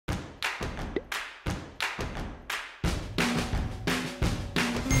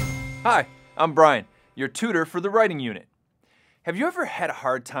Hi, I'm Brian, your tutor for the writing unit. Have you ever had a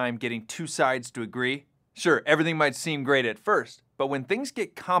hard time getting two sides to agree? Sure, everything might seem great at first, but when things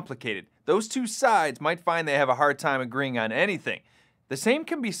get complicated, those two sides might find they have a hard time agreeing on anything. The same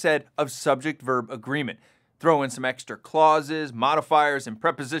can be said of subject-verb agreement. Throw in some extra clauses, modifiers, and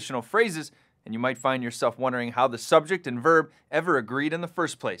prepositional phrases, and you might find yourself wondering how the subject and verb ever agreed in the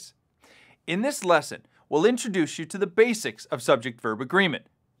first place. In this lesson, we'll introduce you to the basics of subject-verb agreement.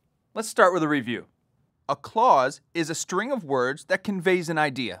 Let's start with a review. A clause is a string of words that conveys an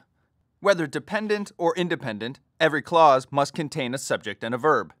idea. Whether dependent or independent, every clause must contain a subject and a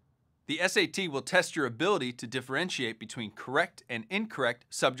verb. The SAT will test your ability to differentiate between correct and incorrect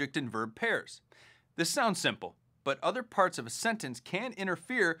subject and verb pairs. This sounds simple, but other parts of a sentence can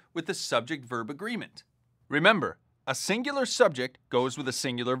interfere with the subject-verb agreement. Remember, a singular subject goes with a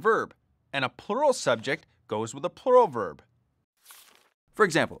singular verb, and a plural subject goes with a plural verb. For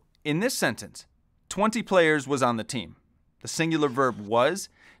example, in this sentence, 20 players was on the team. The singular verb was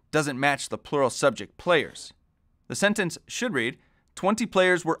doesn't match the plural subject players. The sentence should read, 20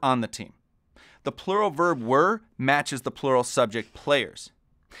 players were on the team. The plural verb were matches the plural subject players.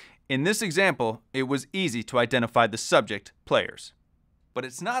 In this example, it was easy to identify the subject players. But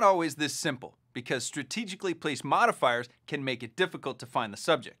it's not always this simple, because strategically placed modifiers can make it difficult to find the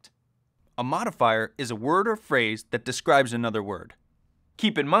subject. A modifier is a word or phrase that describes another word.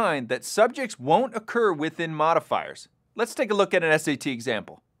 Keep in mind that subjects won't occur within modifiers. Let's take a look at an SAT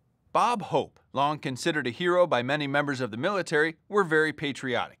example. Bob Hope, long considered a hero by many members of the military, were very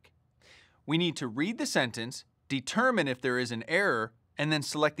patriotic. We need to read the sentence, determine if there is an error, and then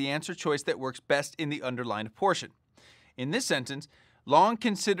select the answer choice that works best in the underlined portion. In this sentence, long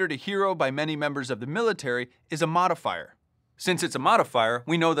considered a hero by many members of the military is a modifier. Since it's a modifier,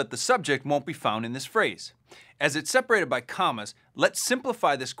 we know that the subject won't be found in this phrase. As it's separated by commas, let's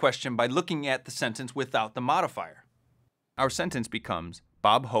simplify this question by looking at the sentence without the modifier. Our sentence becomes,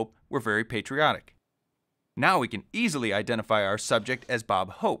 Bob Hope were very patriotic. Now we can easily identify our subject as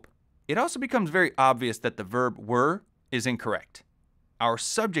Bob Hope. It also becomes very obvious that the verb were is incorrect. Our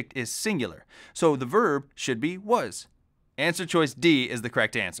subject is singular, so the verb should be was. Answer choice D is the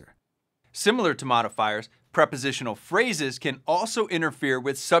correct answer. Similar to modifiers, prepositional phrases can also interfere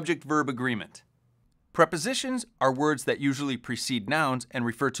with subject-verb agreement. Prepositions are words that usually precede nouns and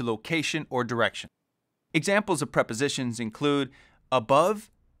refer to location or direction. Examples of prepositions include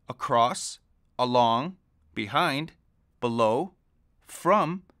above, across, along, behind, below,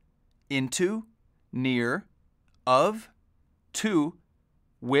 from, into, near, of, to,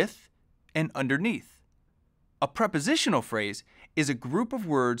 with, and underneath. A prepositional phrase is a group of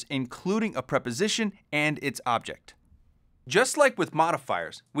words including a preposition and its object. Just like with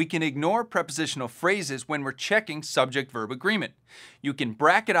modifiers, we can ignore prepositional phrases when we're checking subject-verb agreement. You can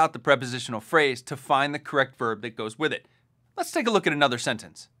bracket out the prepositional phrase to find the correct verb that goes with it. Let's take a look at another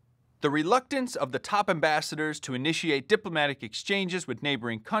sentence. The reluctance of the top ambassadors to initiate diplomatic exchanges with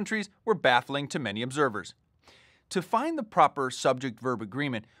neighboring countries were baffling to many observers. To find the proper subject-verb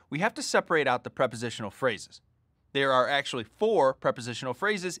agreement, we have to separate out the prepositional phrases. There are actually 4 prepositional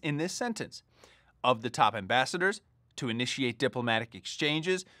phrases in this sentence. Of the top ambassadors, to initiate diplomatic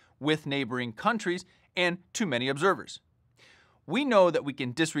exchanges with neighboring countries, and to many observers. We know that we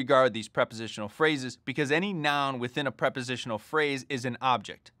can disregard these prepositional phrases because any noun within a prepositional phrase is an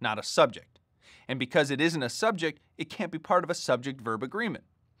object, not a subject. And because it isn't a subject, it can't be part of a subject-verb agreement.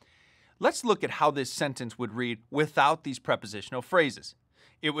 Let's look at how this sentence would read without these prepositional phrases.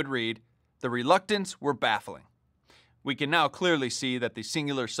 It would read, the reluctance were baffling. We can now clearly see that the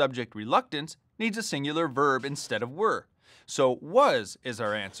singular subject reluctance needs a singular verb instead of were. So was is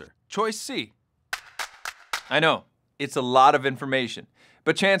our answer. Choice C. I know, it's a lot of information,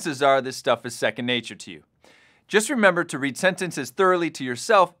 but chances are this stuff is second nature to you. Just remember to read sentences thoroughly to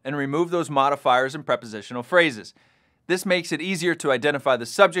yourself and remove those modifiers and prepositional phrases. This makes it easier to identify the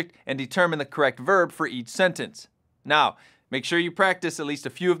subject and determine the correct verb for each sentence. Now, make sure you practice at least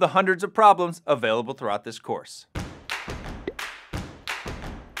a few of the hundreds of problems available throughout this course.